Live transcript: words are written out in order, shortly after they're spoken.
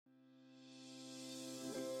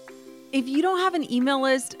If you don't have an email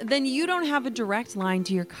list, then you don't have a direct line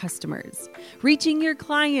to your customers. Reaching your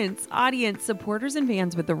clients, audience, supporters, and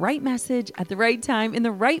fans with the right message at the right time in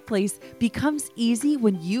the right place becomes easy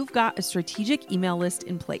when you've got a strategic email list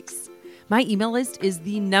in place. My email list is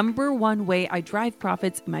the number one way I drive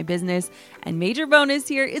profits in my business. And major bonus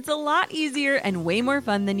here, it's a lot easier and way more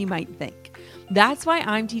fun than you might think. That's why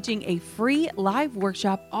I'm teaching a free live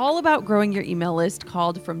workshop all about growing your email list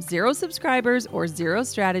called From Zero Subscribers or Zero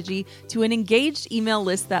Strategy to an Engaged Email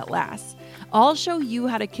List That Lasts. I'll show you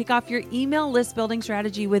how to kick off your email list building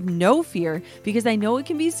strategy with no fear, because I know it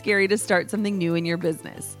can be scary to start something new in your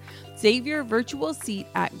business. Save your virtual seat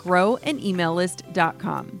at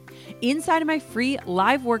growanemaillist.com. Inside of my free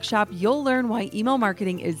live workshop, you'll learn why email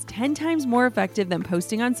marketing is 10 times more effective than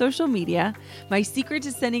posting on social media, my secret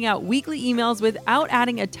to sending out weekly emails without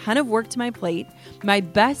adding a ton of work to my plate, my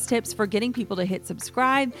best tips for getting people to hit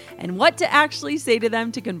subscribe, and what to actually say to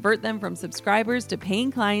them to convert them from subscribers to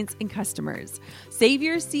paying clients and customers. Save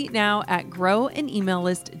your seat now at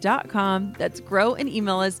growanemaillist.com. That's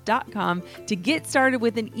growanemaillist.com to get started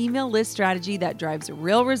with an email list strategy that drives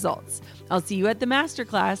real results. I'll see you at the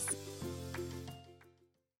masterclass.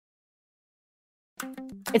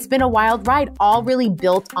 It's been a wild ride, all really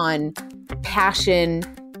built on passion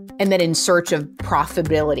and then in search of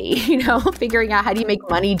profitability, figuring out how do you make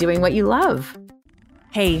money doing what you love.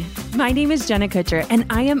 Hey, my name is Jenna Kutcher, and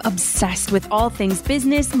I am obsessed with all things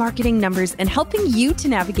business, marketing, numbers, and helping you to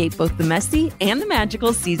navigate both the messy and the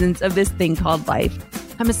magical seasons of this thing called life.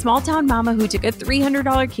 I'm a small town mama who took a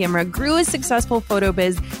 $300 camera, grew a successful photo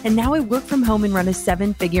biz, and now I work from home and run a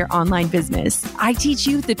 7-figure online business. I teach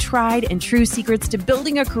you the tried and true secrets to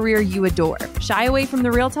building a career you adore. Shy away from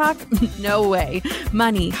the real talk? No way.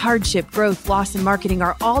 Money, hardship, growth, loss, and marketing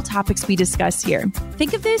are all topics we discuss here.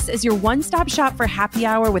 Think of this as your one-stop shop for happy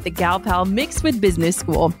hour with a gal pal mixed with business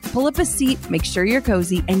school. Pull up a seat, make sure you're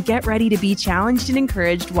cozy, and get ready to be challenged and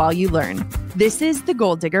encouraged while you learn. This is the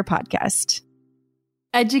Goal Digger Podcast.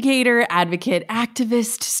 Educator, advocate,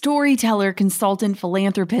 activist, storyteller, consultant,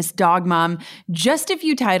 philanthropist, dog mom, just a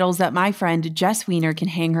few titles that my friend Jess Weiner can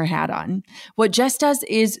hang her hat on. What Jess does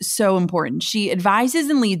is so important. She advises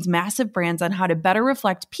and leads massive brands on how to better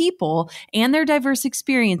reflect people and their diverse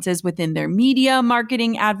experiences within their media,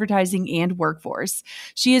 marketing, advertising, and workforce.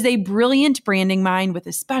 She is a brilliant branding mind with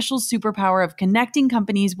a special superpower of connecting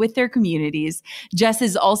companies with their communities. Jess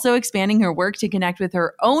is also expanding her work to connect with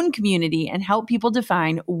her own community and help people define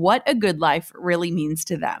what a good life really means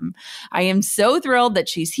to them. I am so thrilled that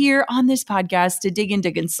she's here on this podcast to dig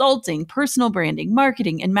into consulting, personal branding,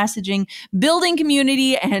 marketing, and messaging, building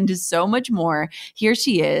community, and so much more. Here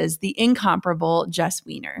she is, the incomparable Jess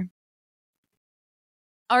Weiner.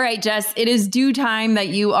 All right, Jess, it is due time that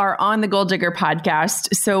you are on the Goal Digger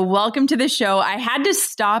Podcast. So welcome to the show. I had to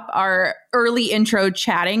stop our early intro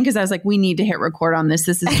chatting because I was like, we need to hit record on this.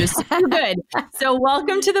 This is just so good. So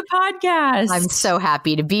welcome to the podcast. I'm so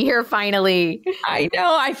happy to be here finally. I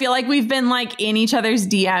know. I feel like we've been like in each other's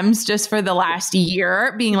DMs just for the last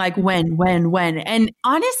year, being like, when? And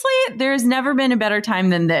honestly, there's never been a better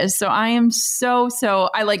time than this. So I am divine.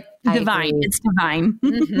 Agree. It's divine.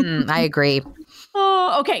 I agree.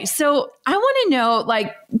 Oh, okay. So I want to know,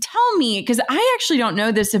 tell me, because I actually don't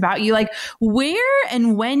know this about you, where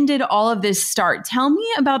and when did all of this start? Tell me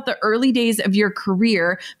about the early days of your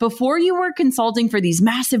career before you were consulting for these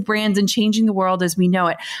massive brands and changing the world as we know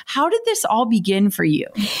it. How did this all begin for you?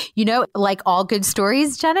 Like all good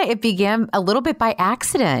stories, Jenna, it began a little bit by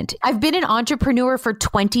accident. I've been an entrepreneur for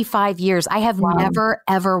 25 years. I have never,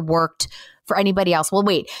 ever worked for anybody else. Well,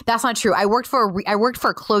 wait, that's not true. I worked for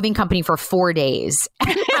a clothing company for 4 days.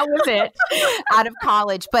 That was it out of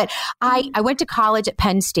college. But I went to college at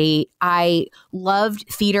Penn State. I loved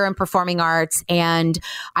theater and performing arts. And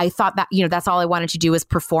I thought that, that's all I wanted to do was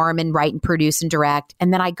perform and write and produce and direct.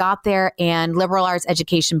 And then I got there and liberal arts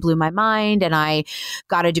education blew my mind. And I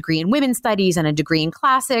got a degree in women's studies and a degree in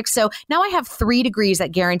classics. So now I have 3 degrees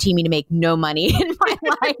that guarantee me to make no money in my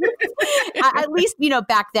life. At least,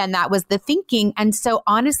 back then that was the thinking. And so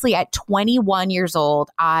honestly, at 21 years old,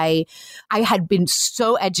 I had been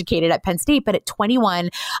so educated at Penn State, but at 21,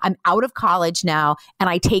 I'm out of college now and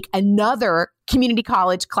I take another community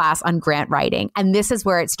college class on grant writing. And this is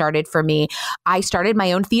where it started for me. I started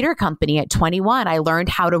my own theater company at 21. I learned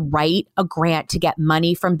how to write a grant to get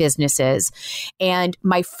money from businesses. And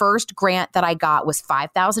my first grant that I got was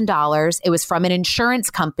 $5,000. It was from an insurance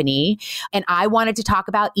company. And I wanted to talk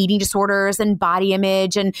about eating disorders and body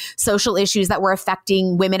image and social issues that were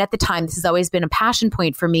affecting women at the time. This has always been a passion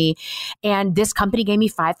point for me. And this company gave me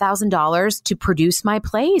 $5,000 to produce my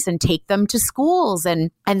plays and take them to schools.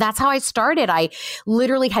 And that's how I started. I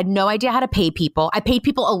literally had no idea how to pay people. I paid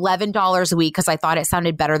people $11 a week because I thought it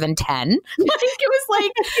sounded better than 10.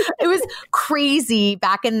 It was crazy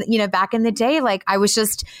back in the day. Like I was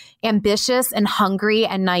just ambitious and hungry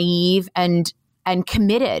and naive and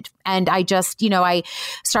committed. And I just, I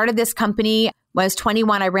started this company when I was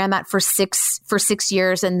 21. I ran that for 6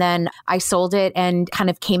 years, and then I sold it and kind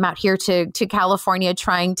of came out here to California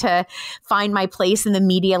trying to find my place in the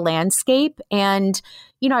media landscape. And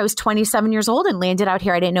I was 27 years old and landed out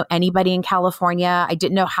here. I didn't know anybody in California. I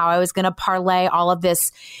didn't know how I was going to parlay all of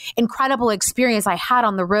this incredible experience I had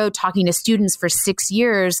on the road talking to students for 6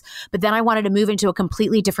 years. But then I wanted to move into a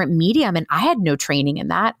completely different medium, and I had no training in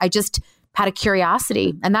that. I just had a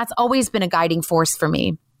curiosity, and that's always been a guiding force for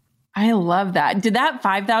me. I love that. Did that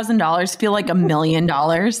 $5,000 feel like $1 million?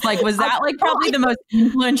 Like, was that like probably the most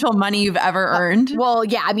influential money you've ever earned? Well,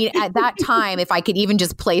 yeah. I mean, at that time, if I could even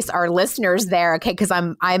just place our listeners there, okay, because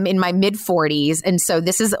I'm in my mid 40s. And so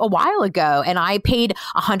this is a while ago, and I paid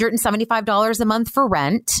 $175 a month for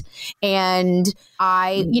rent. And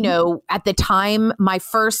I, at the time,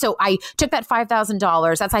 so I took that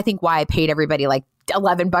 $5,000. That's, I think, why I paid everybody like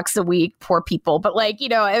 $11 a week, poor people. But like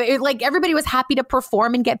everybody was happy to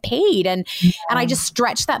perform and get paid. And I just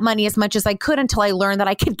stretched that money as much as I could until I learned that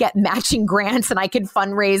I could get matching grants and I could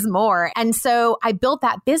fundraise more. And so I built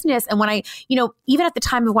that business. And when I, even at the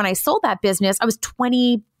time of when I sold that business, I was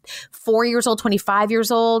 24 years old, 25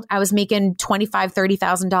 years old. I was making $25,000,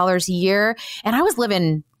 $30,000 a year. And I was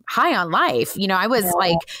living high on life. I was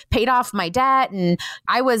like paid off my debt, and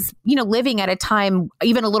I was, living at a time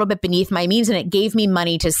even a little bit beneath my means, and it gave me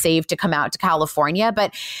money to save to come out to California.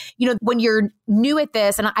 But, when you're new at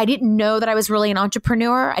this, and I didn't know that I was really an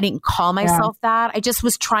entrepreneur, I didn't call myself that. I just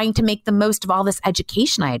was trying to make the most of all this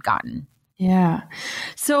education I had gotten. Yeah.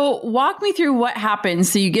 So walk me through what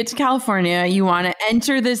happens. So you get to California, you want to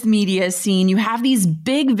enter this media scene, you have these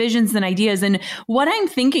big visions and ideas. And what I'm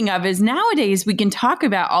thinking of is nowadays we can talk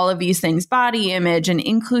about all of these things, body image and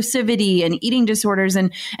inclusivity and eating disorders.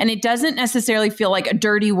 And it doesn't necessarily feel like a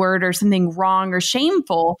dirty word or something wrong or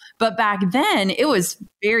shameful. But back then it was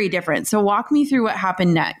very different. So walk me through what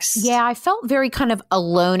happened next. Yeah, I felt very kind of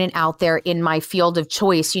alone and out there in my field of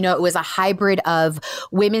choice. It was a hybrid of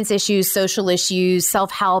women's issues, social issues,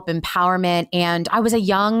 self-help, empowerment. And I was a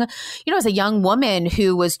young woman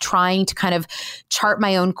who was trying to kind of chart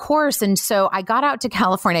my own course. And so I got out to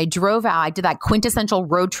California. I drove out. I did that quintessential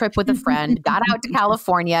road trip with a friend, got out to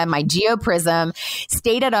California, my Geo Prism,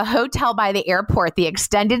 stayed at a hotel by the airport, the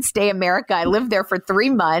Extended Stay America. I lived there for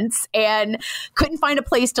 3 months and couldn't find a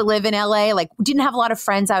place to live in LA. Like, didn't have a lot of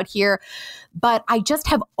friends out here. But I just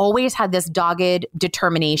have always had this dogged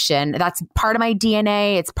determination. That's part of my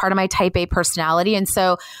DNA. It's part of my type A personality. And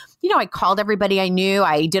so, I called everybody I knew.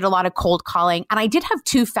 I did a lot of cold calling. And I did have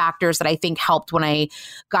 2 factors that I think helped when I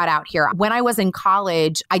got out here. When I was in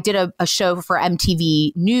college, I did a show for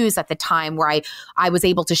MTV News at the time where I was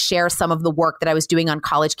able to share some of the work that I was doing on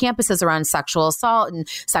college campuses around sexual assault and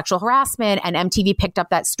sexual harassment. And MTV picked up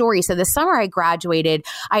that story. So the summer I graduated,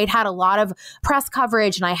 I had a lot of press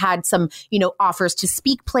coverage, and I had some, offers to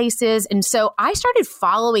speak places. And so I started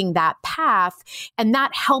following that path, and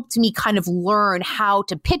that helped me kind of learn how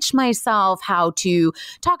to pitch myself, how to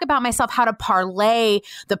talk about myself, how to parlay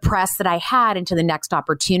the press that I had into the next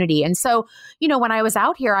opportunity. And so, when I was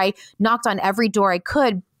out here, I knocked on every door I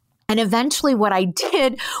could. And eventually what I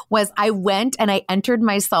did was I went and I entered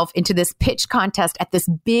myself into this pitch contest at this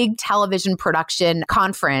big television production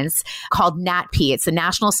conference called NATP. It's the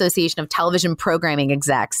National Association of Television Programming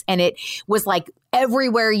Execs. And it was like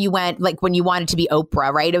everywhere you went, like when you wanted to be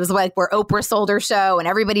Oprah, right? It was like where Oprah sold her show and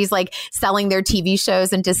everybody's like selling their TV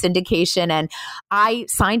shows into syndication. And I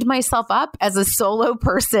signed myself up as a solo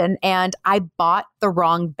person, and I bought the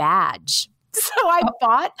wrong badge. So I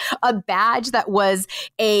bought a badge that was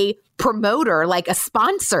a promoter, like a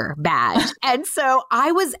sponsor badge. And so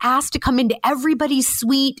I was asked to come into everybody's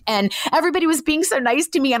suite, and everybody was being so nice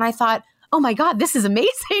to me. And I thought, oh my God, this is amazing.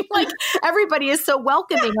 Like, everybody is so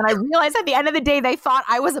welcoming. And I realized at the end of the day, they thought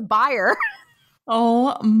I was a buyer.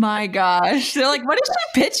 Oh my gosh. They're like, what is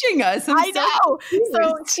she pitching us? I know.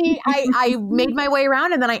 So I made my way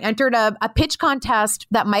around, and then I entered a pitch contest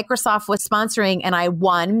that Microsoft was sponsoring, and I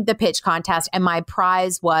won the pitch contest. And my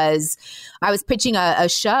prize was, I was pitching a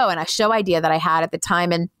show and a show idea that I had at the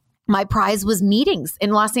time. And my prize was meetings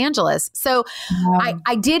in Los Angeles. So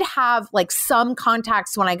I did have like some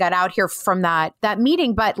contacts when I got out here from that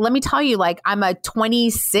meeting. But let me tell you, like, I'm a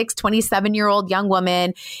 26, 27-year-old young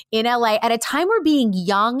woman in LA at a time where being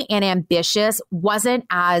young and ambitious wasn't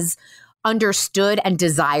as understood and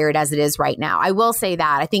desired as it is right now. I will say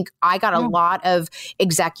that. I think I got a lot of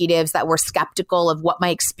executives that were skeptical of what my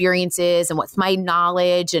experience is and what's my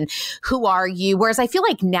knowledge and who are you. Whereas I feel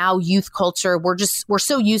like now youth culture, we're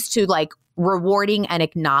so used to like rewarding and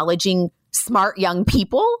acknowledging smart young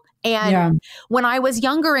people. And when I was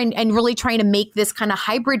younger and really trying to make this kind of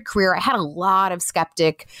hybrid career, I had a lot of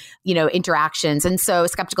skeptical interactions. And so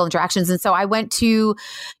I went to,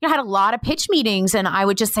 had a lot of pitch meetings, and I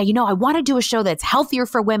would just say, I want to do a show that's healthier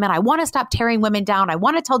for women. I want to stop tearing women down. I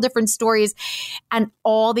want to tell different stories. And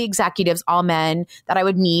all the executives, all men that I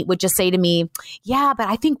would meet would just say to me, yeah, but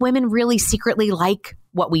I think women really secretly like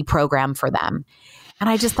what we program for them. And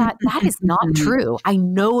I just thought, that is not true. I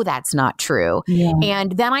know that's not true. Yeah.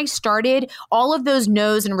 And then I started, all of those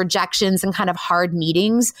no's and rejections and kind of hard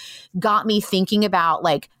meetings got me thinking about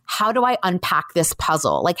like, how do I unpack this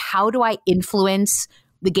puzzle? Like, how do I influence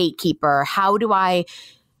the gatekeeper? How do I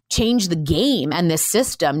change the game and this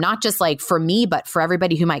system, not just like for me, but for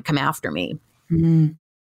everybody who might come after me? Mm-hmm.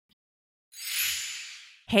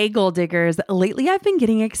 Hey, goal diggers. Lately, I've been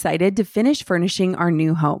getting excited to finish furnishing our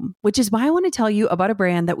new home, which is why I want to tell you about a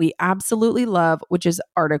brand that we absolutely love, which is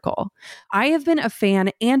Article. I have been a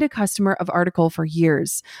fan and a customer of Article for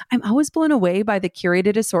years. I'm always blown away by the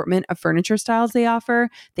curated assortment of furniture styles they offer.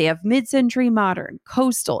 They have mid-century modern,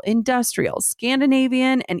 coastal, industrial,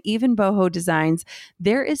 Scandinavian, and even boho designs.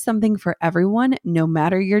 There is something for everyone, no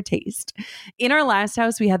matter your taste. In our last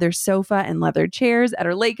house, we had their sofa and leather chairs. At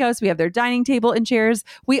our lake house, we have their dining table and chairs.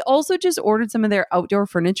 We also just ordered some of their outdoor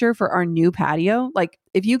furniture for our new patio. Like,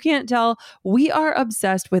 if you can't tell, we are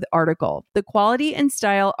obsessed with Article. The quality and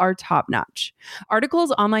style are top notch.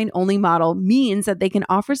 Article's online only model means that they can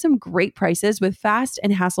offer some great prices with fast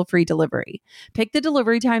and hassle-free delivery. Pick the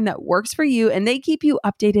delivery time that works for you, and they keep you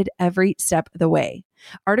updated every step of the way.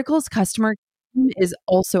 Article's customer is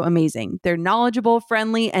also amazing. They're knowledgeable,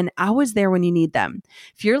 friendly, and always there when you need them.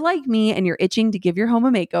 If you're like me and you're itching to give your home a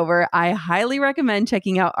makeover, I highly recommend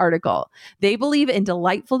checking out Article. They believe in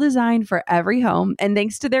delightful design for every home, and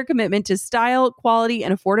thanks to their commitment to style, quality,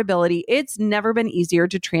 and affordability, it's never been easier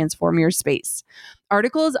to transform your space.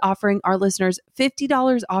 Article is offering our listeners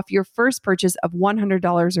 $50 off your first purchase of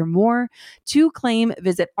 $100 or more. To claim,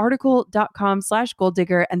 visit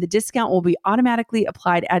article.com/goaldigger, and the discount will be automatically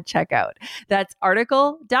applied at checkout. That's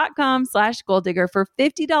article.com/goaldigger for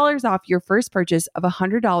 $50 off your first purchase of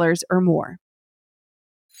 $100 or more.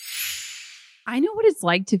 I know what it's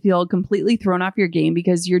like to feel completely thrown off your game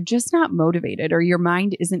because you're just not motivated or your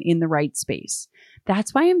mind isn't in the right space.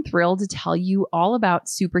 That's why I'm thrilled to tell you all about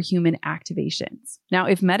superhuman activations. Now,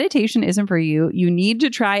 if meditation isn't for you, you need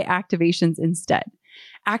to try activations instead.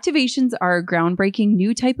 Activations are a groundbreaking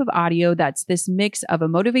new type of audio that's this mix of a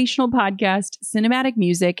motivational podcast, cinematic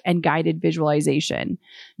music, and guided visualization.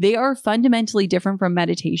 They are fundamentally different from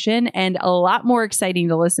meditation and a lot more exciting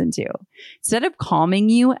to listen to. Instead of calming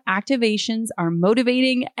you, activations are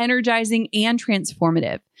motivating, energizing, and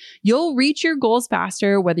transformative. You'll reach your goals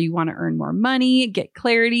faster, whether you want to earn more money, get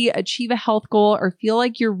clarity, achieve a health goal, or feel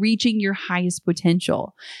like you're reaching your highest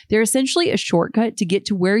potential. They're essentially a shortcut to get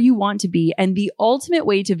to where you want to be and the ultimate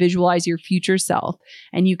way to visualize your future self.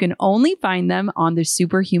 And you can only find them on the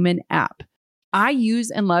Superhuman app. I use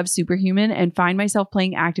and love Superhuman and find myself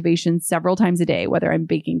playing activations several times a day, whether I'm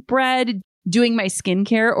baking bread, doing my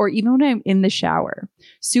skincare, or even when I'm in the shower.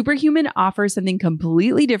 Superhuman offers something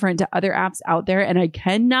completely different to other apps out there, and I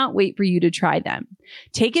cannot wait for you to try them.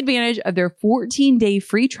 Take advantage of their 14-day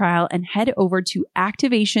free trial and head over to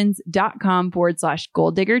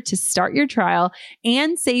activations.com/goaldigger to start your trial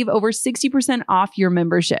and save over 60% off your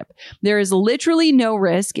membership. There is literally no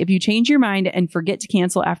risk. If you change your mind and forget to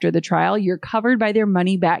cancel after the trial, you're covered by their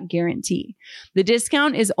money-back guarantee. The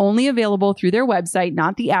discount is only available through their website,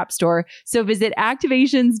 not the App Store. So visit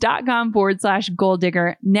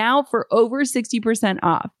activations.com/goaldigger now for over 60%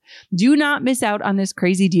 off. Do not miss out on this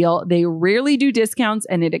crazy deal. They rarely do discounts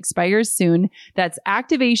and it expires soon. That's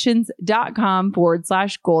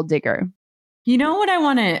activations.com/goaldigger. You know what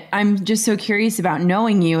I'm just so curious about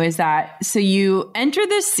knowing you is that, so you enter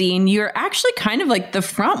this scene, you're actually kind of like the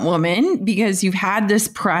front woman because you've had this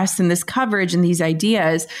press and this coverage and these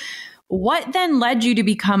ideas. What then led you to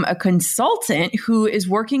become a consultant who is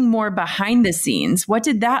working more behind the scenes? What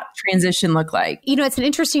did that transition look like? It's an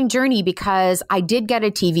interesting journey because I did get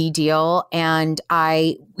a TV deal and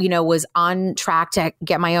I, was on track to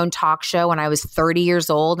get my own talk show when I was 30 years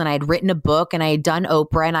old, and I had written a book and I had done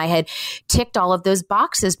Oprah and I had ticked all of those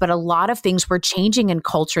boxes, but a lot of things were changing in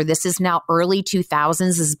culture. This is now early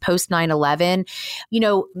 2000s. This is post 9/11.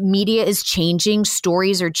 Media is changing.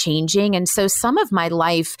 Stories are changing. And so some of my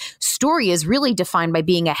life story is really defined by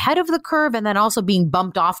being ahead of the curve and then also being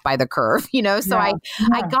bumped off by the curve, So I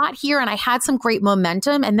got here and I had some great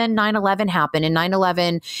momentum, and then 9/11 happened. And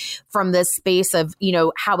 9/11, from the space of,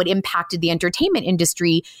 how it impacted the entertainment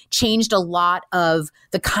industry, changed a lot of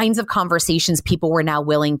the kinds of conversations people were now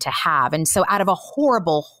willing to have. And so out of a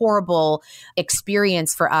horrible, horrible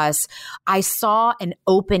experience for us, I saw an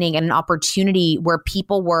opening and an opportunity where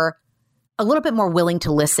people were a little bit more willing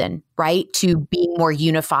to listen, right? To being more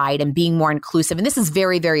unified and being more inclusive. And this is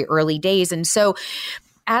very, very early days. And so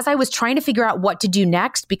as I was trying to figure out what to do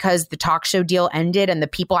next, because the talk show deal ended and the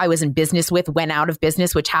people I was in business with went out of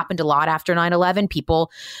business, which happened a lot after 9/11, people,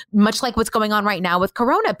 much like what's going on right now with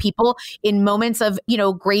Corona, people in moments of,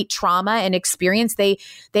 great trauma and experience, they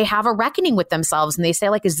have a reckoning with themselves and they say,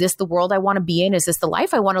 like, is this the world I want to be in? Is this the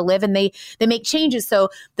life I want to live? And they make changes. So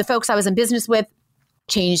the folks I was in business with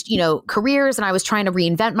changed, careers, and I was trying to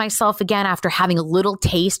reinvent myself again after having a little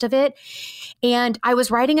taste of it. And I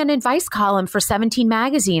was writing an advice column for 17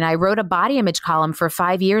 magazine. I wrote a body image column for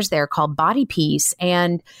 5 years there called Body Piece.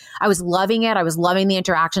 And I was loving it. I was loving the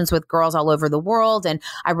interactions with girls all over the world. And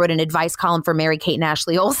I wrote an advice column for Mary-Kate and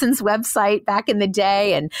Ashley Olsen's website back in the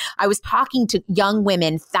day. And I was talking to young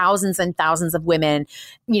women, thousands and thousands of women,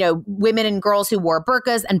 women and girls who wore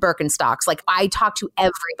burqas and Birkenstocks. Like, I talked to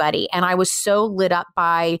everybody. And I was so lit up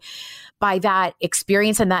by that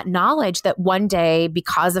experience and that knowledge that one day,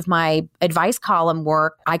 because of my advice column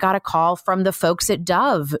work, I got a call from the folks at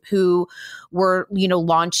Dove who were,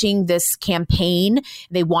 launching this campaign.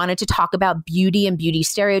 They wanted to talk about beauty and beauty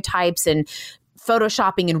stereotypes and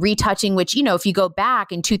photoshopping and retouching, which, if you go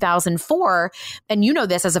back in 2004, and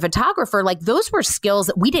this as a photographer, like, those were skills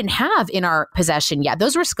that we didn't have in our possession yet.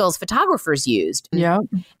 Those were skills photographers used. Yeah.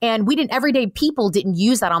 And everyday people didn't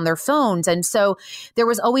use that on their phones. And so there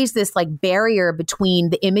was always this like barrier between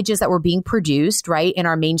the images that were being produced, right, in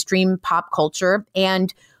our mainstream pop culture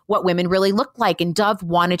and what women really looked like. And Dove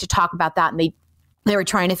wanted to talk about that. And they were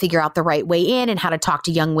trying to figure out the right way in and how to talk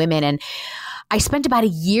to young women. And I spent about a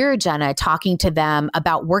year, Jenna, talking to them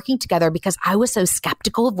about working together because I was so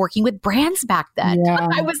skeptical of working with brands back then. Yeah,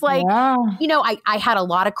 I was like, I had a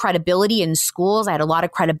lot of credibility in schools. I had a lot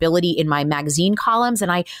of credibility in my magazine columns.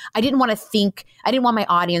 And I didn't want my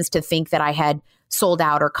audience to think that I had sold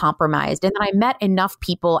out or compromised. And then I met enough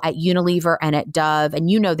people at Unilever and at Dove. And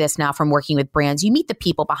this now from working with brands, you meet the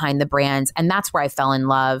people behind the brands. And that's where I fell in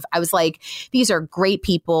love. I was like, these are great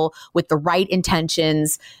people with the right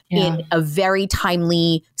intentions in a very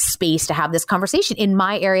timely space to have this conversation in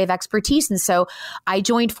my area of expertise. And so I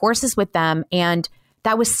joined forces with them. And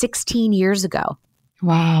that was 16 years ago.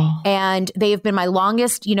 Wow. And they have been my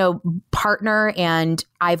longest, partner, and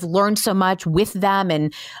I've learned so much with them.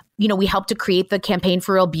 And, we helped to create the Campaign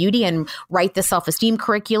for Real Beauty and write the self-esteem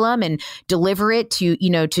curriculum and deliver it to,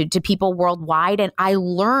 to people worldwide. And I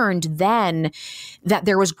learned then that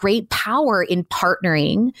there was great power in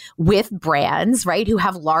partnering with brands, right, who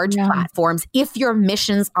have large platforms if your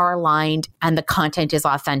missions are aligned and the content is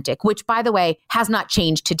authentic, which, by the way, has not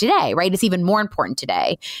changed to today, right? It's even more important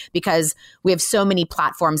today because we have so many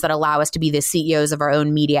platforms that allow us to be the CEOs of our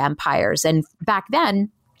own media empires. And back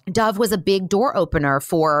then, Dove was a big door opener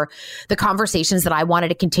for the conversations that I wanted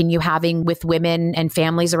to continue having with women and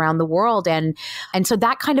families around the world. And so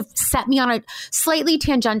that kind of set me on a slightly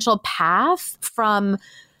tangential path from,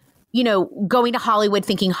 going to Hollywood,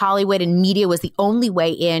 thinking Hollywood and media was the only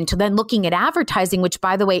way in, to then looking at advertising, which,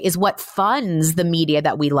 by the way, is what funds the media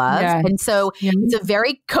that we love. Yeah. And so it's a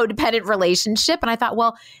very codependent relationship. And I thought,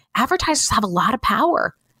 well, advertisers have a lot of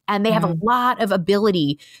power and they have a lot of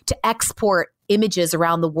ability to export images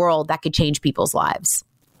around the world that could change people's lives.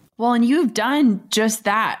 Well, and you've done just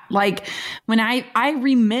that. Like, when I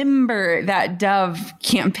remember that Dove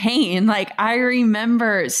campaign, like, I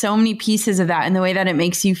remember so many pieces of that and the way that it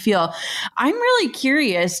makes you feel. I'm really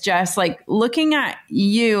curious, Jess, like, looking at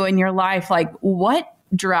you and your life, like, what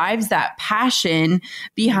drives that passion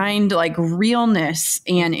behind like realness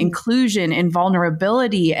and inclusion and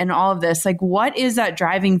vulnerability and all of this? Like, what is that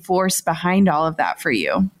driving force behind all of that for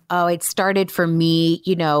you? Oh, it started for me,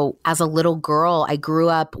 as a little girl. I grew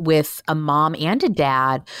up with a mom and a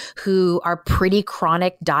dad who are pretty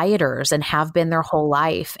chronic dieters and have been their whole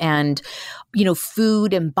life. And,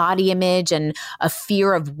 food and body image and a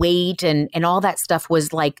fear of weight and all that stuff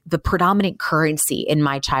was like the predominant currency in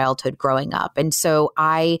my childhood growing up. And so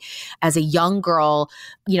I, as a young girl,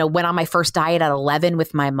 went on my first diet at 11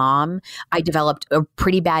 with my mom. I developed a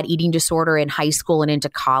pretty bad eating disorder in high school and into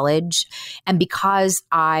college. And because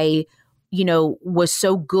I was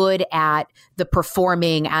so good at the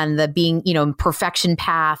performing and the being, perfection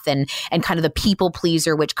path and kind of the people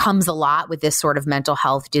pleaser, which comes a lot with this sort of mental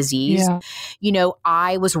health disease. Yeah.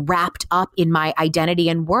 I was wrapped up in my identity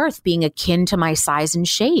and worth being akin to my size and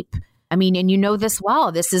shape. I mean, and this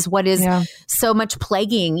well, this is what is so much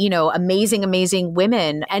plaguing, amazing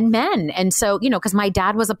women and men. And so, because my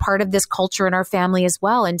dad was a part of this culture in our family as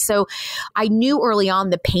well. And so I knew early on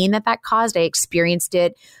the pain that caused. I experienced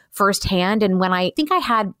it firsthand. And when I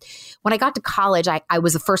got to college, I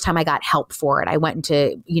was the first time I got help for it. I went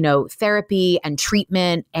into, therapy and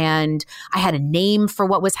treatment, and I had a name for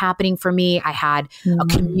what was happening for me. I had a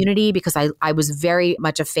community because I was very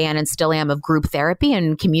much a fan and still am of group therapy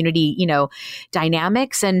and community,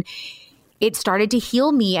 dynamics. And it started to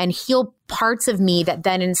heal me and heal parts of me that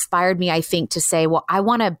then inspired me, I think, to say, well, I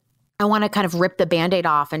want to kind of rip the Band-Aid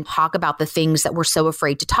off and talk about the things that we're so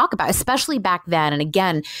afraid to talk about, especially back then. And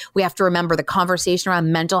again, we have to remember the conversation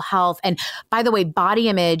around mental health. And by the way, body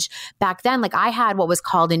image back then, like I had what was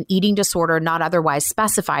called an eating disorder, not otherwise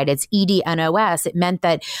specified. It's EDNOS. It meant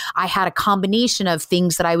that I had a combination of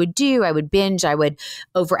things that I would do. I would binge, I would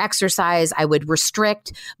overexercise, I would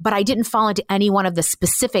restrict, but I didn't fall into any one of the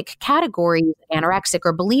specific categories, anorexic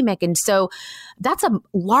or bulimic. And so that's a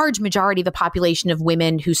large majority of the population of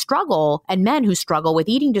women who struggle and men who struggle with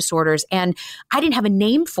eating disorders. And I didn't have a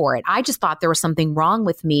name for it. I just thought there was something wrong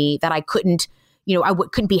with me that I couldn't,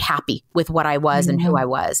 couldn't be happy with what I was and who I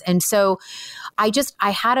was. And so I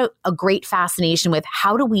had a great fascination with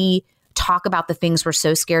how do we talk about the things we're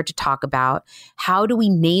so scared to talk about? How do we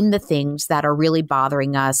name the things that are really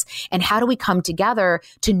bothering us? And how do we come together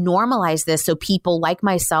to normalize this so people like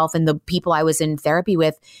myself and the people I was in therapy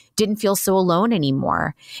with didn't feel so alone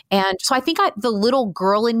anymore? And so I think the little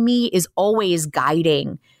girl in me is always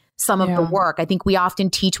guiding some of the work. I think we often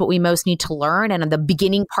teach what we most need to learn. And the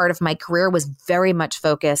beginning part of my career was very much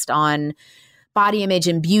focused on body image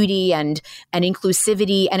and beauty and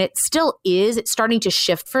inclusivity. And it still is. It's starting to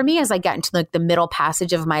shift for me as I get into the middle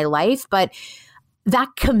passage of my life. But that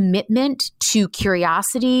commitment to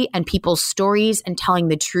curiosity and people's stories and telling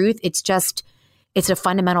the truth, it's a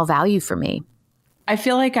fundamental value for me. I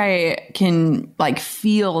feel like I can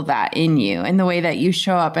feel that in you and the way that you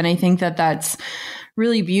show up. And I think that that's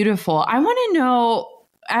really beautiful. I want to know,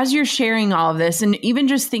 as you're sharing all of this and even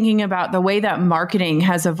just thinking about the way that marketing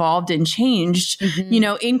has evolved and changed,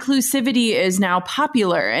 inclusivity is now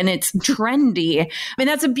popular and it's trendy. I mean,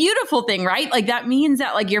 that's a beautiful thing, right? Like that means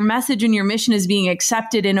that your message and your mission is being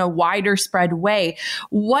accepted in a wider spread way.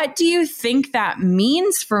 What do you think that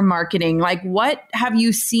means for marketing? Like what have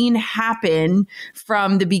you seen happen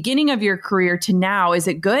from the beginning of your career to now? Is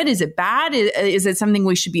it good? Is it bad? Is it something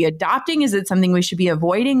we should be adopting? Is it something we should be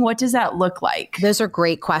avoiding? What does that look like? Those are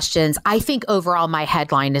great questions. I think overall my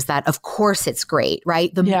headline is that of course it's great,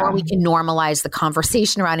 right? The more we can normalize the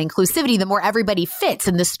conversation around inclusivity, the more everybody fits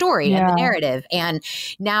in the story and the narrative. And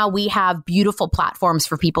now we have beautiful platforms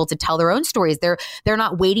for people to tell their own stories. They're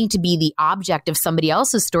not waiting to be the object of somebody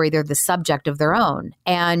else's story. They're the subject of their own.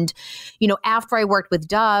 And, after I worked with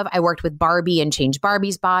Dove, I worked with Barbie and changed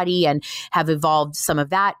Barbie's body and have evolved some of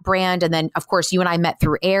that brand. And then of course you and I met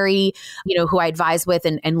through Aerie, who I advise with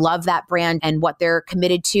and love that brand and what they're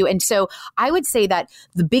committed to. And so I would say that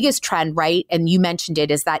the biggest trend, right, and you mentioned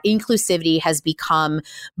it, is that inclusivity has become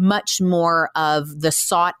much more of the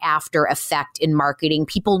sought after effect in marketing.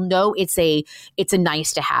 People know it's a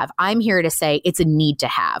nice to have. I'm here to say it's a need to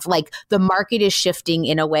have. Like the market is shifting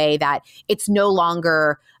in a way that it's no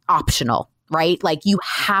longer optional. Right? Like you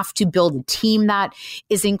have to build a team that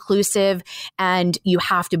is inclusive and you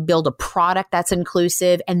have to build a product that's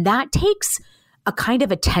inclusive. And that takes a kind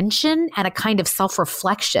of attention and a kind of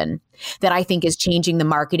self-reflection that I think is changing the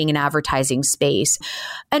marketing and advertising space.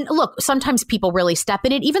 And look, sometimes people really step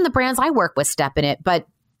in it. Even the brands I work with step in it. But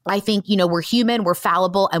I think, we're human, we're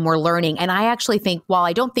fallible, and we're learning. And I actually think, while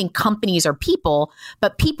I don't think companies are people,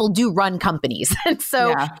 but people do run companies. And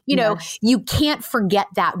so, you can't forget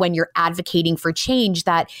that when you're advocating for change,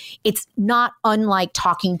 that it's not unlike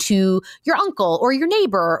talking to your uncle or your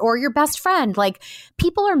neighbor or your best friend. Like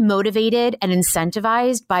people are motivated and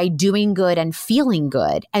incentivized by doing good and feeling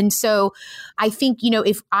good. And so I think,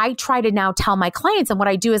 if I try to now tell my clients, and what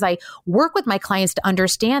I do is I work with my clients to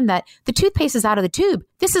understand that the toothpaste is out of the tube.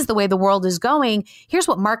 This is the way the world is going. Here's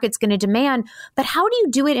what market's going to demand. But how do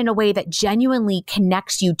you do it in a way that genuinely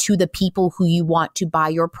connects you to the people who you want to buy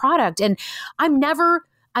your product? And I'm never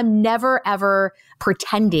I'm never, ever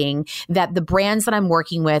pretending that the brands that I'm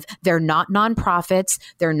working with, they're not nonprofits,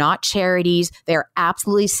 they're not charities, they're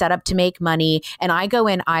absolutely set up to make money. And I go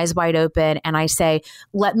in eyes wide open and I say,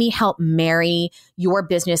 let me help marry your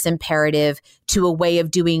business imperative to a way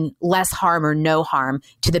of doing less harm or no harm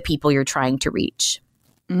to the people you're trying to reach.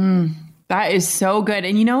 That is so good.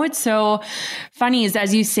 And you know what's so funny is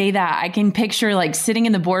as you say that, I can picture like sitting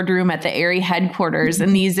in the boardroom at the Aerie headquarters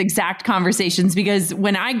and these exact conversations, because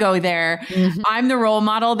when I go there, I'm the role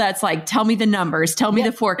model that's like, tell me the numbers, tell me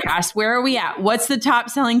the forecast, where are we at? What's the top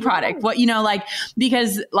selling product? What, like,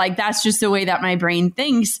 because like, that's just the way that my brain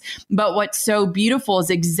thinks. But what's so beautiful is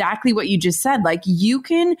exactly what you just said. Like you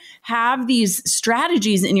can have these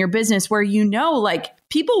strategies in your business where, like,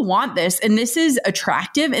 people want this and this is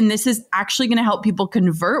attractive and this is actually going to help people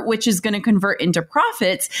convert, which is going to convert into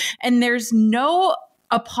profits. And there's no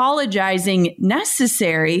apologizing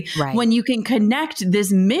necessary when you can connect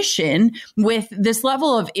this mission with this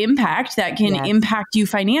level of impact that can impact you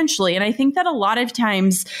financially. And I think that a lot of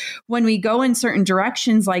times when we go in certain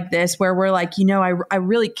directions like this, where we're like, I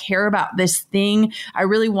really care about this thing. I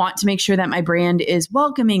really want to make sure that my brand is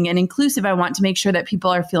welcoming and inclusive. I want to make sure that people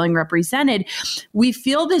are feeling represented. We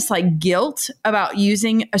feel this like guilt about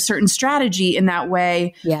using a certain strategy in that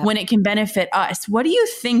way when it can benefit us. What do you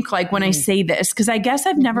think, like when I say this? Because I guess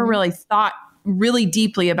I've never really thought really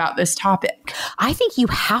deeply about this topic. I think you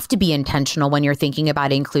have to be intentional when you're thinking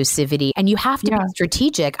about inclusivity, and you have to be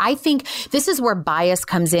strategic. I think this is where bias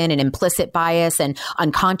comes in, and implicit bias and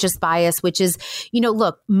unconscious bias, which is,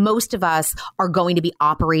 look, most of us are going to be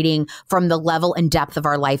operating from the level and depth of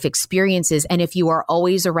our life experiences. And if you are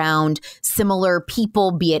always around similar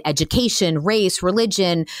people, be it education, race,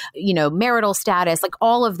 religion, marital status, like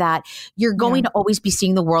all of that, you're going to always be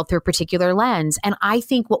seeing the world through a particular lens. And I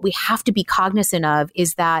think what we have to be cognizant of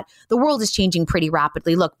is that the world is changing pretty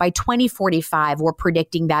rapidly. Look, by 2045, we're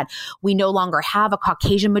predicting that we no longer have a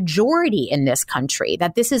Caucasian majority in this country,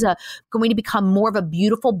 that this is going to become more of a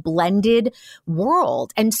beautiful blended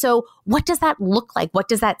world. And so what does that look like? What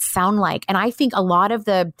does that sound like? And I think a lot of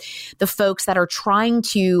the folks that are trying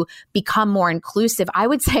to become more inclusive, I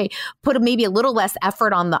would say put maybe a little less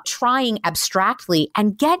effort on the trying abstractly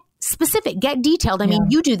and get specific, get detailed. I mean,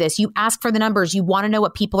 you do this, you ask for the numbers, you want to know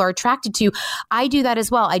what people are attracted to. I do that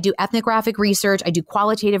as well. I do ethnographic research. I do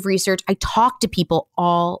qualitative research. I talk to people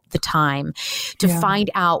all the time to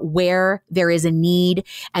find out where there is a need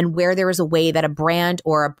and where there is a way that a brand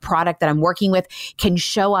or a product that I'm working with can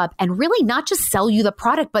show up and really not just sell you the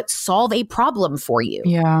product, but solve a problem for you.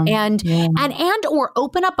 And or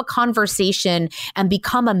open up a conversation and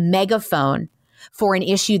become a megaphone for an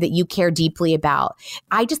issue that you care deeply about.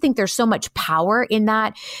 I just think there's so much power in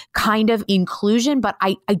that kind of inclusion, but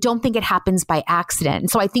I don't think it happens by accident. And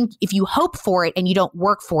so I think if you hope for it and you don't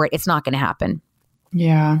work for it, it's not going to happen.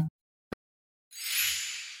 Yeah.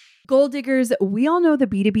 Goal diggers, we all know the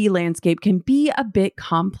B2B landscape can be a bit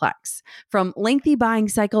complex. From lengthy buying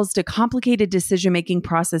cycles to complicated decision-making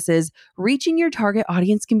processes, reaching your target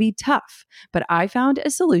audience can be tough. But I found a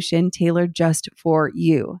solution tailored just for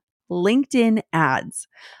you. LinkedIn ads.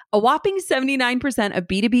 A whopping 79% of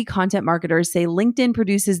B2B content marketers say LinkedIn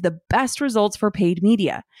produces the best results for paid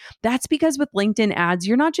media. That's because with LinkedIn ads,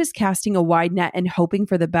 you're not just casting a wide net and hoping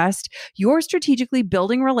for the best, you're strategically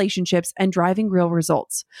building relationships and driving real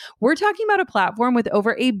results. We're talking about a platform with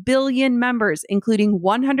over 1 billion members, including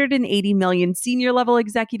 180 million senior level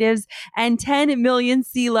executives and 10 million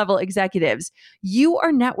C-level executives. You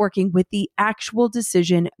are networking with the actual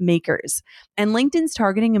decision makers. And LinkedIn's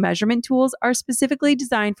targeting and measurement tools are specifically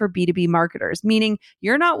designed for B2B marketers, meaning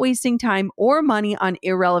you're not wasting time or money on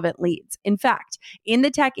irrelevant leads. In fact, in the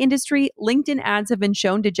tech industry, LinkedIn ads have been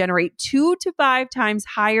shown to generate 2 to 5 times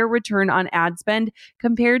higher return on ad spend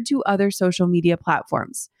compared to other social media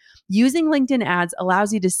platforms. Using LinkedIn ads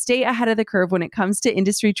allows you to stay ahead of the curve when it comes to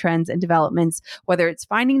industry trends and developments, whether it's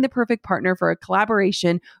finding the perfect partner for a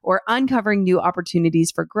collaboration or uncovering new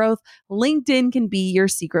opportunities for growth. LinkedIn can be your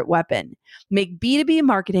secret weapon. Make B2B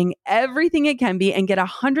marketing everything it can be and get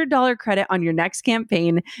 $100 credit on your next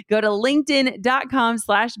campaign. Go to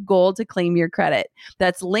linkedin.com/goal to claim your credit.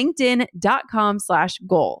 That's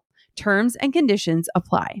linkedin.com/goal. Terms and conditions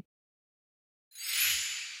apply.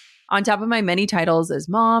 On top of my many titles as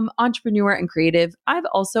mom, entrepreneur, and creative, I've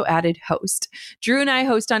also added host. Drew and I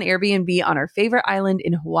host on Airbnb on our favorite island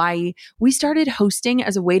in Hawaii. We started hosting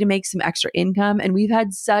as a way to make some extra income, and we've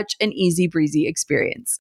had such an easy breezy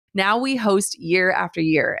experience. Now we host year after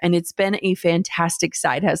year, and it's been a fantastic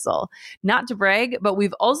side hustle. Not to brag, but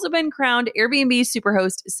we've also been crowned Airbnb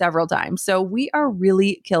Superhost several times, so we are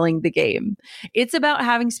really killing the game. It's about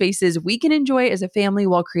having spaces we can enjoy as a family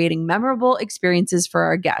while creating memorable experiences for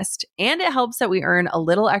our guests, and it helps that we earn a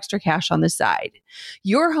little extra cash on the side.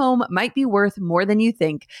 Your home might be worth more than you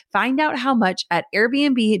think. Find out how much at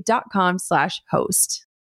airbnb.com/host.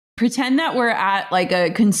 Pretend that we're at like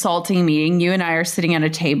a consulting meeting. You and I are sitting at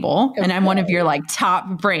a table and I'm one of your like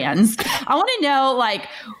top brands. I want to know like,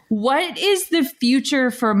 what is the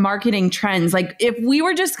future for marketing trends? Like if we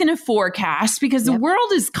were just going to forecast, because the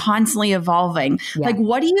world is constantly evolving, like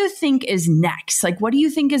what do you think is next? Like what do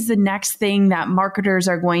you think is the next thing that marketers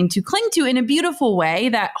are going to cling to in a beautiful way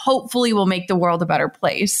that hopefully will make the world a better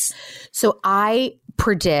place? So I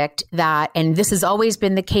predict that, and this has always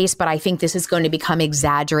been the case, but I think this is going to become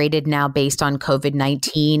exaggerated now based on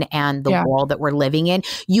COVID-19 and the world that we're living in.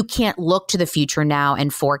 You can't look to the future now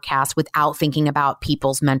and forecast without thinking about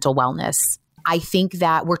people's mental wellness. I think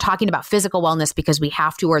that we're talking about physical wellness because we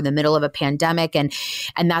have to. We're in the middle of a pandemic and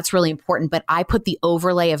that's really important. But I put the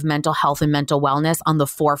overlay of mental health and mental wellness on the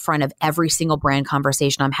forefront of every single brand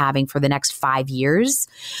conversation I'm having for the next 5 years,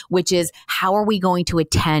 which is how are we going to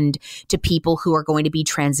attend to people who are going to be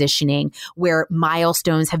transitioning, where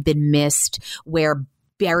milestones have been missed, where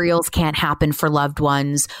burials can't happen for loved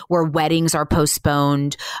ones, where weddings are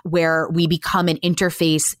postponed, where we become an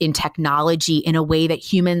interface in technology in a way that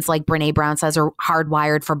humans, like Brene Brown says, are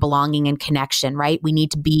hardwired for belonging and connection, right? We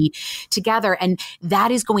need to be together. And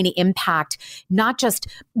that is going to impact not just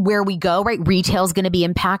where we go, right? Retail is going to be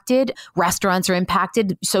impacted. Restaurants are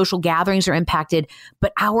impacted. Social gatherings are impacted,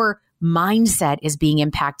 but our mindset is being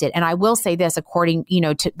impacted. And I will say this, according,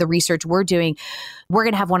 to the research we're doing, we're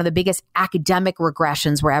going to have one of the biggest academic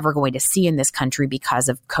regressions we're ever going to see in this country because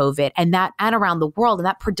of COVID and around the world. And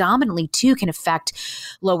that predominantly too can affect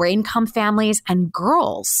lower income families and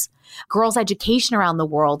girls' education around the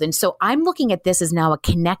world. And so I'm looking at this as now a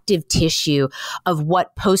connective tissue of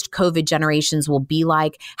what post-COVID generations will be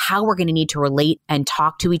like, how we're going to need to relate and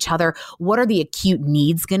talk to each other. What are the acute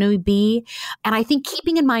needs going to be? And I think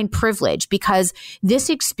keeping in mind privilege, because this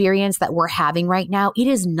experience that we're having right now, it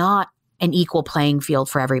is not an equal playing field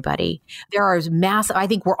for everybody. There are massive, I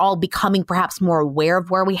think we're all becoming perhaps more aware of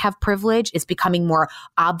where we have privilege. It's becoming more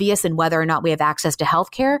obvious in whether or not we have access to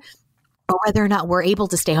healthcare, or whether or not we're able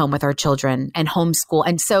to stay home with our children and homeschool.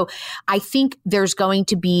 And so I think there's going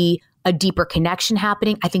to be a deeper connection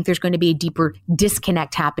happening. I think there's going to be a deeper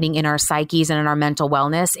disconnect happening in our psyches and in our mental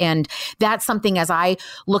wellness. And that's something, as I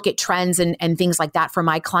look at trends and things like that for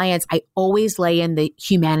my clients, I always lay in the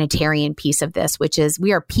humanitarian piece of this, which is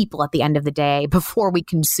we are people at the end of the day before we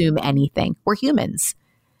consume anything. We're humans.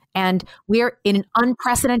 And we're in an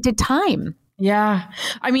unprecedented time. Yeah.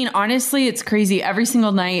 I mean, honestly, it's crazy. Every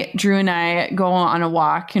single night, Drew and I go on a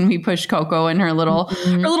walk and we push Coco in her little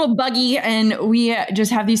buggy and we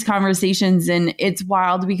just have these conversations. And it's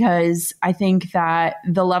wild because I think that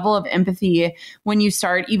the level of empathy, when you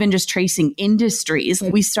start even just tracing industries,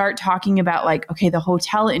 we start talking about like, okay, the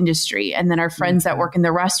hotel industry and then our friends that work in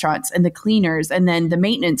the restaurants and the cleaners and then the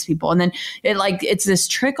maintenance people. And then it's this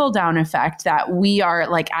trickle down effect that we are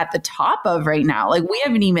like at the top of right now. Like we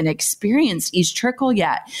haven't even experienced each trickle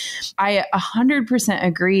yet. I 100%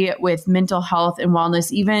 agree with mental health and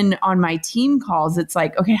wellness. Even on my team calls, it's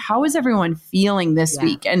like, okay, how is everyone feeling this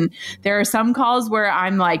week? And there are some calls where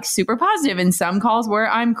I'm like super positive and some calls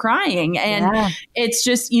where I'm crying. And it's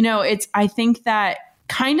just, I think that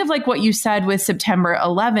kind of like what you said with September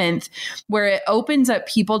 11th, where it opens up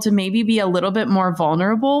people to maybe be a little bit more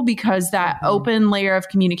vulnerable because that open layer of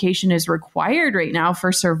communication is required right now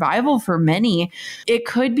for survival for many. It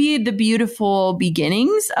could be the beautiful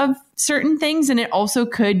beginnings of certain things. And it also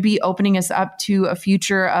could be opening us up to a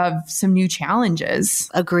future of some new challenges.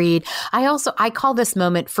 Agreed. I call this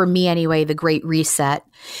moment, for me anyway, the Great Reset,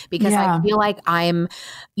 because I feel like I'm,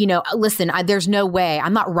 listen, there's no way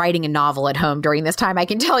I'm not writing a novel at home during this time. I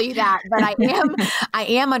can tell you that, but I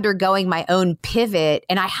am undergoing my own pivot,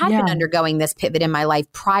 and I had been undergoing this pivot in my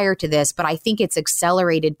life prior to this, but I think it's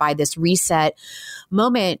accelerated by this reset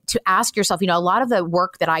moment to ask yourself, a lot of the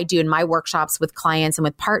work that I do in my workshops with clients and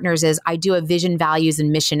with partners is I do a vision, values,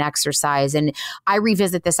 and mission exercise. And I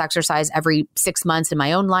revisit this exercise every 6 months in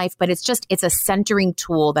my own life, but it's a centering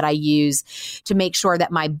tool that I use to make sure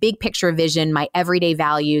that my big picture vision, my everyday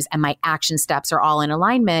values, and my action steps are all in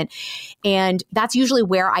alignment. And that's usually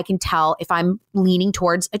where I can tell if I'm leaning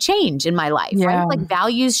towards a change in my life, right? Like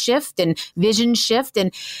values shift and vision shift.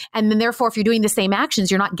 And then therefore, if you're doing the same actions,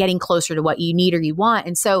 you're not getting closer to what you need or you want.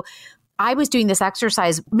 And so I was doing this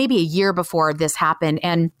exercise maybe a year before this happened.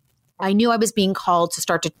 And I knew I was being called to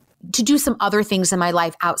start to do some other things in my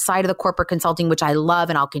life outside of the corporate consulting, which I love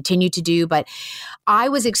and I'll continue to do. But I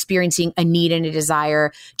was experiencing a need and a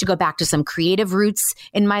desire to go back to some creative roots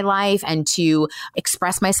in my life and to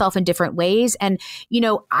express myself in different ways. And,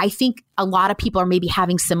 I think a lot of people are maybe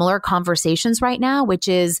having similar conversations right now, which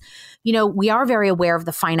is, we are very aware of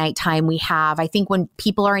the finite time we have. I think when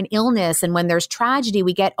people are in illness and when there's tragedy,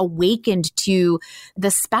 we get awakened to the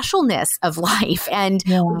specialness of life and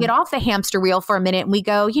we get off the hamster wheel for a minute and we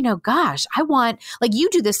go, gosh, I want, like you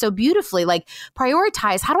do this so beautifully, like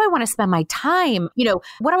prioritize, how do I want to spend my time?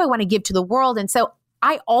 What do I want to give to the world? And so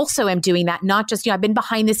I also am doing that, not just, I've been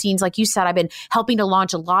behind the scenes, like you said, I've been helping to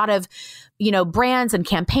launch a lot of, brands and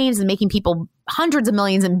campaigns and making people hundreds of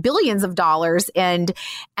millions and billions of dollars. And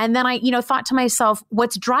then I, thought to myself,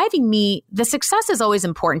 what's driving me, the success is always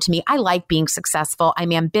important to me. I like being successful.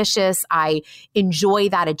 I'm ambitious. I enjoy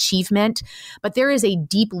that achievement, but there is a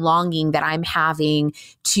deep longing that I'm having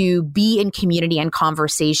to be in community and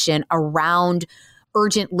conversation around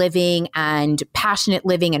urgent living and passionate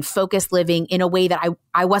living and focused living in a way that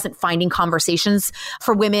I wasn't finding conversations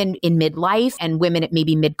for women in midlife and women at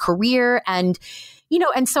maybe mid-career. And,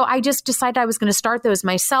 and so I just decided I was going to start those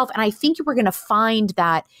myself. And I think we're going to find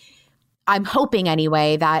that, I'm hoping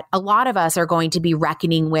anyway, that a lot of us are going to be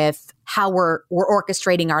reckoning with how we're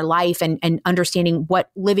orchestrating our life and understanding what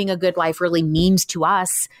living a good life really means to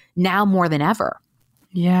us now more than ever.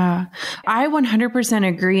 Yeah, I 100%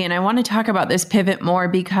 agree. And I want to talk about this pivot more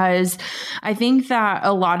because I think that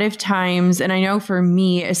a lot of times, and I know for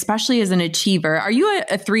me, especially as an achiever, are you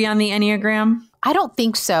a 3 on the Enneagram? I don't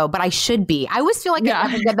think so, but I should be. I always feel like I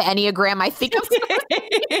haven't got the Enneagram. I think I'm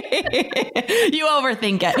you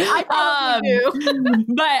overthink it. I probably do.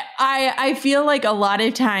 But I feel like a lot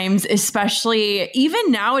of times, especially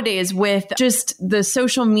even nowadays with just the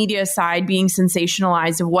social media side being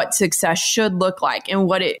sensationalized of what success should look like and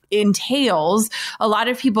what it entails, a lot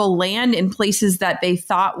of people land in places that they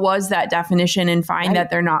thought was that definition and find that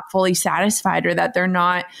they're not fully satisfied or that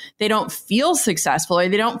they don't feel successful or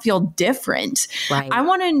they don't feel different. Right. I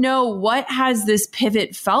want to know, what has this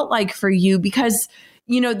pivot felt like for you? Because,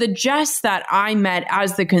 the Jess that I met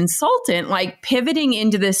as the consultant, like pivoting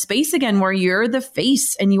into this space again where you're the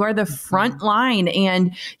face and you are the front line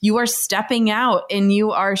and you are stepping out and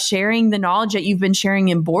you are sharing the knowledge that you've been sharing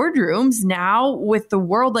in boardrooms now with the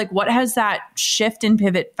world. Like, what has that shift and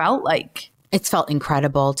pivot felt like? It's felt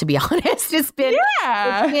incredible, to be honest. It's been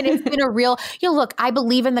a real, look, I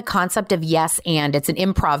believe in the concept of yes and. It's an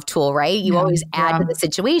improv tool, right? You always add to the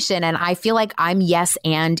situation. And I feel like I'm yes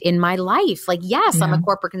and in my life. Like, yes, I'm a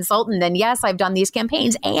corporate consultant. And yes, I've done these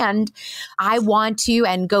campaigns. And I want to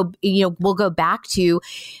we'll go back to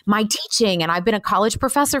my teaching. And I've been a college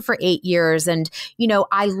professor for 8 years. And,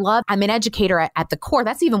 I'm an educator at the core.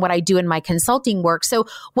 That's even what I do in my consulting work. So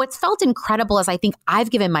what's felt incredible is I think I've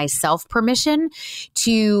given myself permission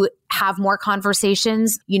to have more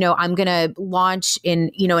conversations. I'm going to launch in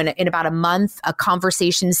about a month, a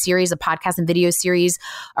conversation series, a podcast and video series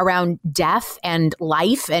around death and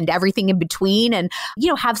life and everything in between, and,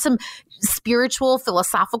 have some spiritual,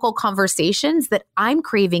 philosophical conversations that I'm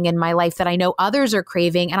craving in my life that I know others are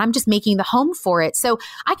craving, and I'm just making the home for it. So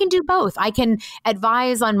I can do both. I can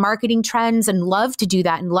advise on marketing trends and love to do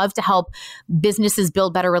that and love to help businesses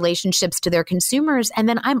build better relationships to their consumers. And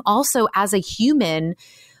then I'm also, as a human,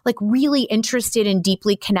 like really interested in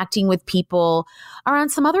deeply connecting with people around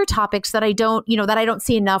some other topics that I don't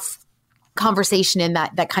see enough conversation in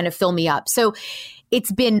that kind of fill me up. So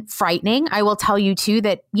it's been frightening. I will tell you too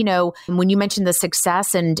that, when you mentioned the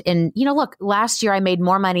success and look, last year I made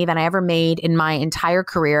more money than I ever made in my entire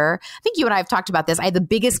career. I think you and I have talked about this. I had the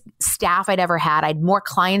biggest staff I'd ever had. I had more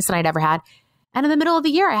clients than I'd ever had. And in the middle of the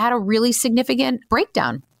year, I had a really significant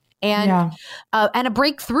breakdown. And a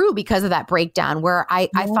breakthrough because of that breakdown where I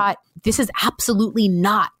thought, this is absolutely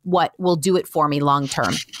not what will do it for me long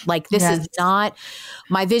term. Like, this is not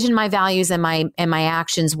my vision, my values, and my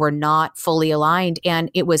actions were not fully aligned.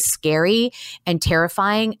 And it was scary and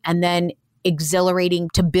terrifying. And then exhilarating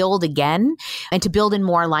to build again and to build in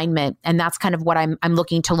more alignment. And that's kind of what I'm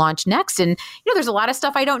looking to launch next. And, there's a lot of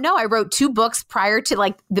stuff I don't know. I wrote 2 books prior to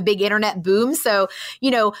like the big internet boom. So,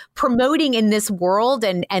 promoting in this world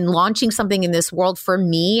and launching something in this world for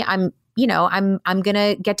me, I'm going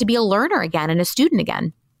to get to be a learner again and a student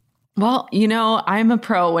again. Well, I'm a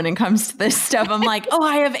pro when it comes to this stuff. I'm like, oh,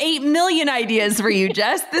 I have 8 million ideas for you,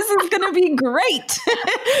 Jess. This is going to be great.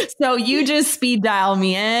 So you just speed dial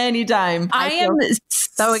me anytime. I am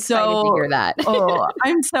so excited to hear that.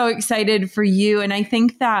 I'm so excited for you. And I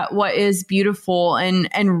think that what is beautiful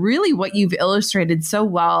and really what you've illustrated so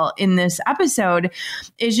well in this episode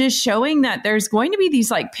is just showing that there's going to be these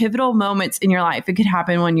like pivotal moments in your life. It could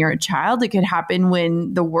happen when you're a child. It could happen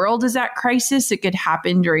when the world is at crisis. It could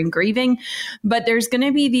happen during grieving, but there's going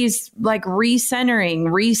to be these like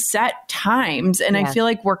recentering, reset times. And I feel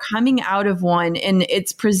like we're coming out of one, and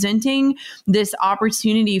it's presenting this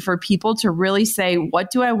opportunity for people to really say,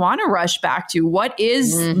 what do I want to rush back to? What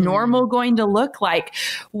is normal going to look like?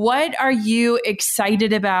 What are you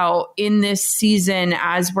excited about in this season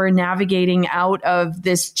as we're navigating out of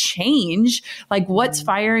this change? Like what's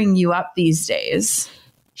firing you up these days?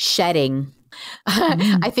 Shedding.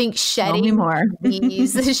 I think shedding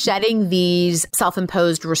these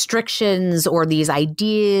self-imposed restrictions or these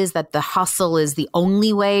ideas that the hustle is the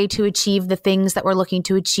only way to achieve the things that we're looking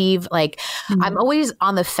to achieve. Like I'm always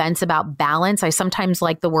on the fence about balance. I sometimes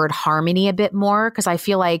like the word harmony a bit more because I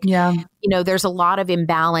feel like there's a lot of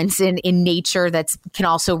imbalance in nature that can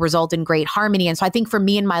also result in great harmony. And so I think for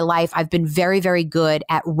me in my life, I've been very, very good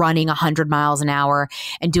at running 100 miles an hour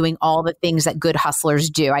and doing all the things that good hustlers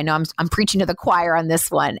do. I know I'm preaching to the choir on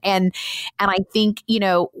this one. And I think,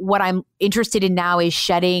 what I'm interested in now is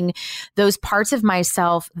shedding those parts of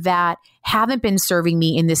myself that haven't been serving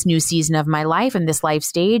me in this new season of my life and this life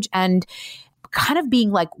stage, and kind of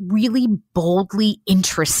being like really boldly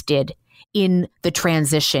interested in the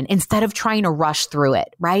transition instead of trying to rush through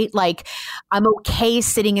it, right? Like I'm okay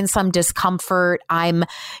sitting in some discomfort.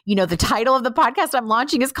 The title of the podcast I'm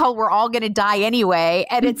launching is called We're All Going to Die Anyway.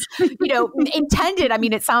 And it's, intended. I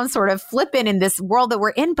mean, it sounds sort of flippant in this world that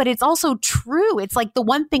we're in, but it's also true. It's like the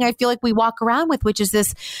one thing I feel like we walk around with, which is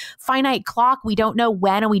this finite clock. We don't know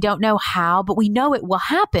when and we don't know how, but we know it will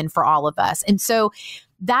happen for all of us. And so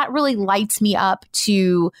that really lights me up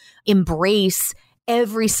to embrace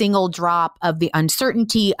every single drop of the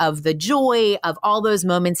uncertainty, of the joy, of all those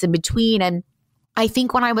moments in between. And I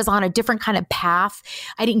think when I was on a different kind of path,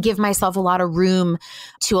 I didn't give myself a lot of room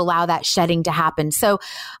to allow that shedding to happen. So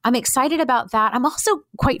I'm excited about that. I'm also,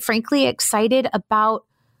 quite frankly, excited about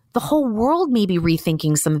the whole world maybe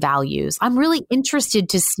rethinking some values. I'm really interested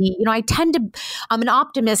to see, I'm an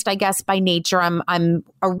optimist, I guess, by nature. I'm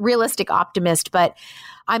a realistic optimist, but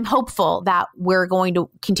I'm hopeful that we're going to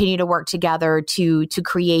continue to work together to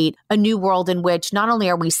create a new world in which not only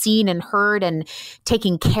are we seen and heard and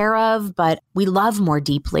taken care of, but we love more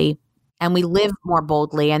deeply and we live more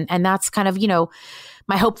boldly. And that's kind of,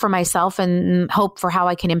 my hope for myself and hope for how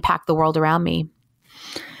I can impact the world around me.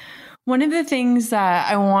 One of the things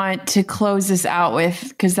that I want to close this out with,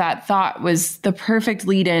 because that thought was the perfect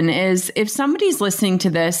lead in, is if somebody's listening to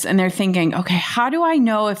this and they're thinking, okay, how do I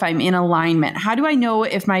know if I'm in alignment? How do I know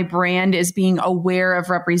if my brand is being aware of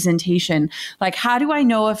representation? Like, how do I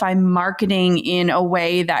know if I'm marketing in a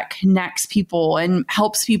way that connects people and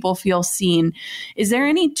helps people feel seen? Is there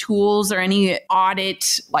any tools or any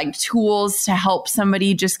audit like tools to help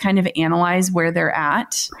somebody just kind of analyze where they're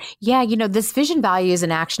at? Yeah, this vision, values,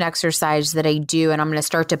 and action exercise that I do, and I'm going to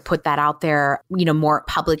start to put that out there, more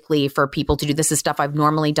publicly for people to do. This is stuff I've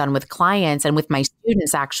normally done with clients and with my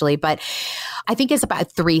students, actually. But I think it's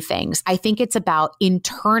about 3 things. I think it's about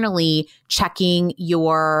internally checking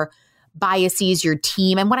your biases, your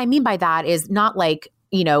team. And what I mean by that is not like,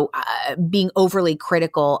 being overly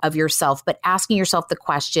critical of yourself, but asking yourself the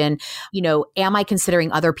question, am I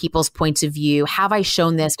considering other people's points of view? Have I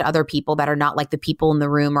shown this to other people that are not like the people in the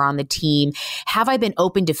room or on the team? Have I been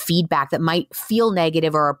open to feedback that might feel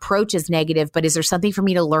negative or approach as negative, but is there something for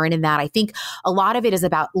me to learn in that? I think a lot of it is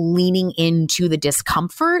about leaning into the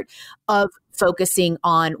discomfort of focusing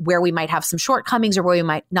on where we might have some shortcomings or where we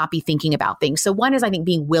might not be thinking about things. So one is, I think,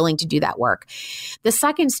 being willing to do that work. The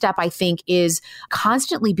second step, I think, is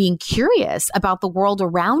constantly being curious about the world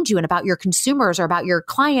around you and about your consumers or about your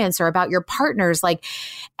clients or about your partners. Like,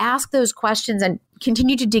 ask those questions and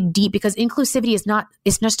continue to dig deep, because inclusivity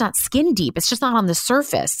it's just not skin deep. It's just not on the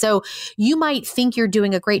surface. So you might think you're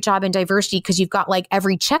doing a great job in diversity because you've got like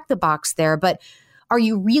every check the box there, but are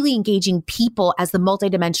you really engaging people as the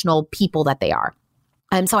multidimensional people that they are?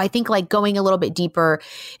 And so I think like going a little bit deeper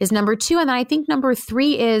is number 2. And then I think number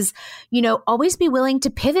 3 is, always be willing to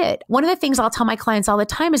pivot. One of the things I'll tell my clients all the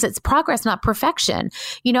time is it's progress, not perfection.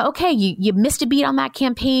 Okay, you missed a beat on that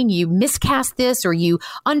campaign, you miscast this, or you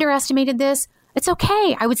underestimated this. It's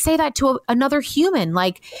okay. I would say that to another human.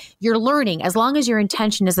 Like, you're learning. As long as your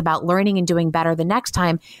intention is about learning and doing better the next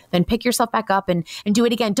time, then pick yourself back up and do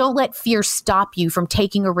it again. Don't let fear stop you from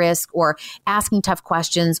taking a risk or asking tough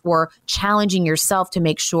questions or challenging yourself to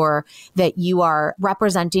make sure that you are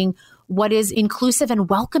representing what is inclusive and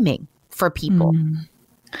welcoming for people.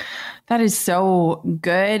 That is so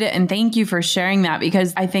good. And thank you for sharing that,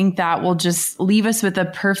 because I think that will just leave us with a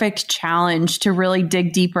perfect challenge to really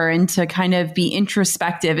dig deeper and to kind of be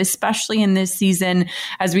introspective, especially in this season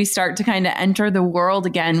as we start to kind of enter the world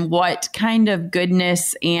again. What kind of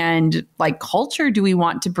goodness and like culture do we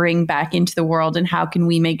want to bring back into the world? And how can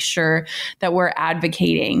we make sure that we're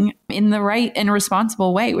advocating in the right and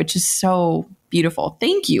responsible way, which is so beautiful.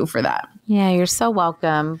 Thank you for that. Yeah, you're so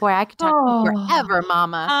welcome. Boy, I could talk to you forever,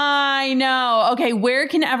 Mama. I know. Okay, where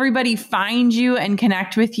can everybody find you and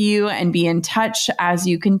connect with you and be in touch as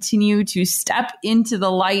you continue to step into the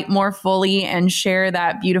light more fully and share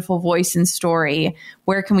that beautiful voice and story?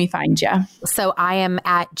 Where can we find you? So I am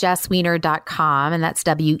at jesswiener.com, and that's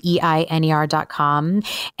WEINER.com.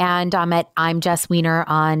 And I'm at I'm Jess Wiener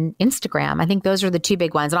on Instagram. I think those are the two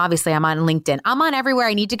big ones. And obviously I'm on LinkedIn. I'm on everywhere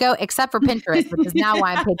I need to go except for Pinterest, which is now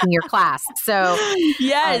why I'm taking your class. So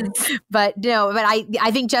yes. But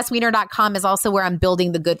I think jesswiener.com is also where I'm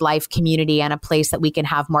building the Good Life community and a place that we can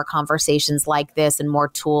have more conversations like this and more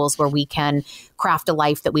tools where we can craft a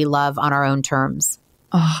life that we love on our own terms.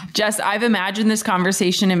 Oh, Jess, I've imagined this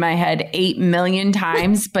conversation in my head 8 million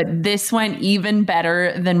times, but this went even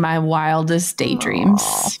better than my wildest daydreams.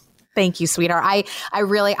 Aww. Thank you, sweetheart.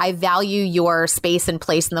 I value your space and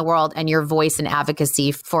place in the world and your voice and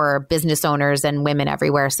advocacy for business owners and women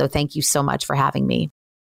everywhere. So thank you so much for having me.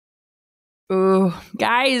 Ooh,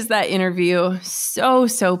 guys, that interview,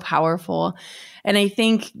 so powerful. And I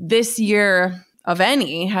think this year of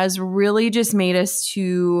any has really just made us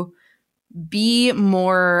to be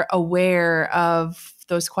more aware of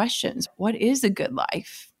those questions. What is a good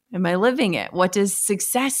life? Am I living it? What does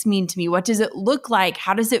success mean to me? What does it look like?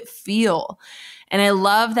 How does it feel? And I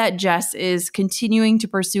love that Jess is continuing to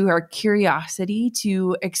pursue her curiosity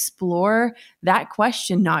to explore that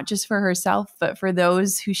question, not just for herself, but for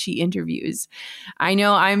those who she interviews. I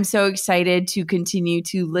know I'm so excited to continue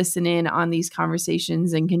to listen in on these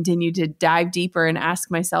conversations and continue to dive deeper and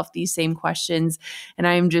ask myself these same questions. And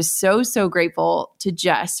I am just so grateful to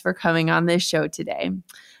Jess for coming on this show today.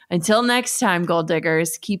 Until next time, goal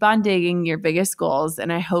diggers, keep on digging your biggest goals.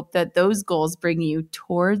 And I hope that those goals bring you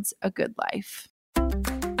towards a good life.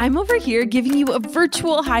 I'm over here giving you a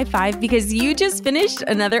virtual high five because you just finished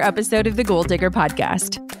another episode of the Goal Digger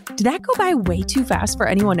podcast. Did that go by way too fast for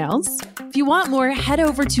anyone else? If you want more, head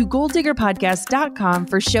over to goaldiggerpodcast.com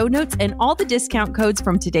for show notes and all the discount codes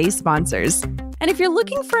from today's sponsors. And if you're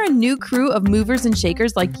looking for a new crew of movers and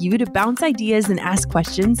shakers like you to bounce ideas and ask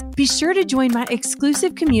questions, be sure to join my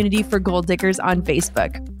exclusive community for Goal Diggers on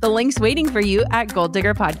Facebook. The link's waiting for you at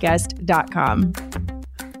goaldiggerpodcast.com.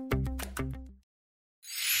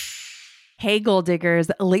 Hey, Goal Diggers.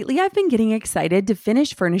 Lately, I've been getting excited to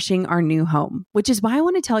finish furnishing our new home, which is why I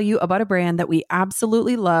want to tell you about a brand that we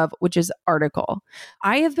absolutely love, which is Article.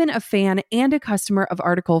 I have been a fan and a customer of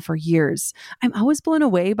Article for years. I'm always blown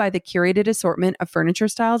away by the curated assortment of furniture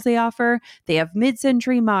styles they offer. They have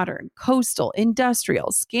mid-century modern, coastal,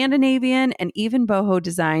 industrial, Scandinavian, and even boho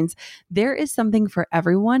designs. There is something for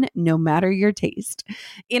everyone, no matter your taste.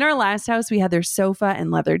 In our last house, we had their sofa and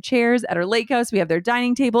leather chairs. At our lake house, we have their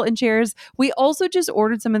dining table and chairs. We also just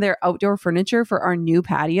ordered some of their outdoor furniture for our new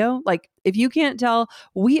patio. Like, if you can't tell,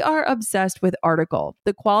 we are obsessed with Article.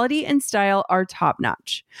 The quality and style are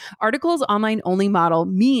top-notch. Article's online-only model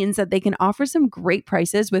means that they can offer some great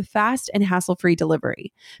prices with fast and hassle-free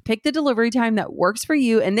delivery. Pick the delivery time that works for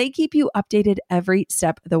you, and they keep you updated every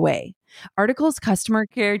step of the way. Article's customer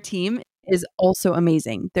care team is also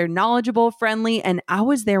amazing. They're knowledgeable, friendly, and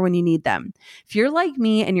always there when you need them. If you're like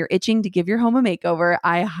me and you're itching to give your home a makeover,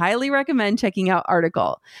 I highly recommend checking out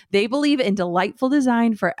Article. They believe in delightful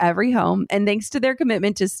design for every home, and thanks to their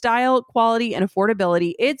commitment to style, quality, and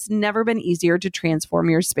affordability, it's never been easier to transform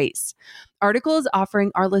your space. Article is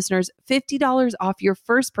offering our listeners $50 off your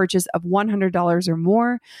first purchase of $100 or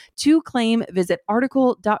more. To claim, visit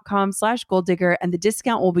article.com/goaldigger and the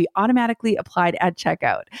discount will be automatically applied at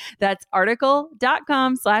checkout. That's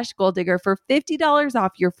article.com/goaldigger for $50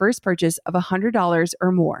 off your first purchase of $100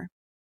 or more.